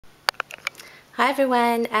Hi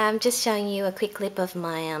everyone, just showing you a quick clip of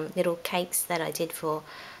my little cakes that I did for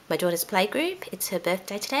my daughter's playgroup. It's her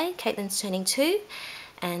birthday today. Caitlin's turning 2,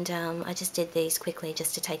 and I just did these quickly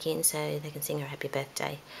just to take in so they can sing her happy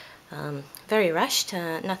birthday. Very rushed,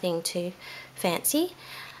 nothing too fancy,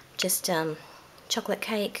 just chocolate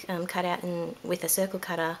cake cut out with a circle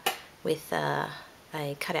cutter with a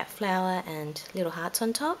cut out flower and little hearts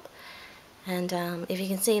on top. And if you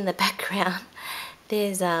can see in the background,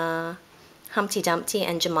 there's Humpty Dumpty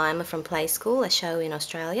and Jemima from Play School, a show in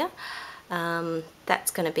Australia.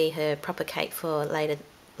 That's going to be her proper cake for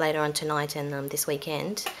later on tonight and this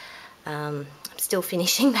weekend. I'm still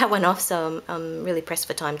finishing that one off, so I'm really pressed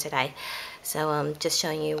for time today. So I'm just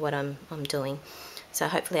showing you what I'm doing. So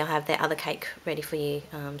hopefully I'll have that other cake ready for you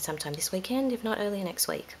sometime this weekend, if not early next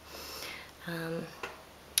week. I'm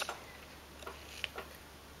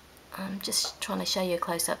just trying to show you a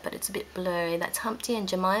close-up, but it's a bit blurry. That's Humpty and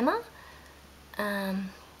Jemima,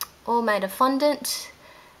 all made of fondant,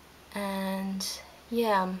 and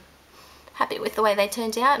yeah, I'm happy with the way they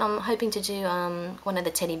turned out, and I'm hoping to do one of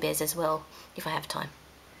the teddy bears as well if I have time.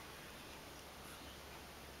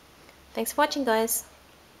 Thanks for watching, guys.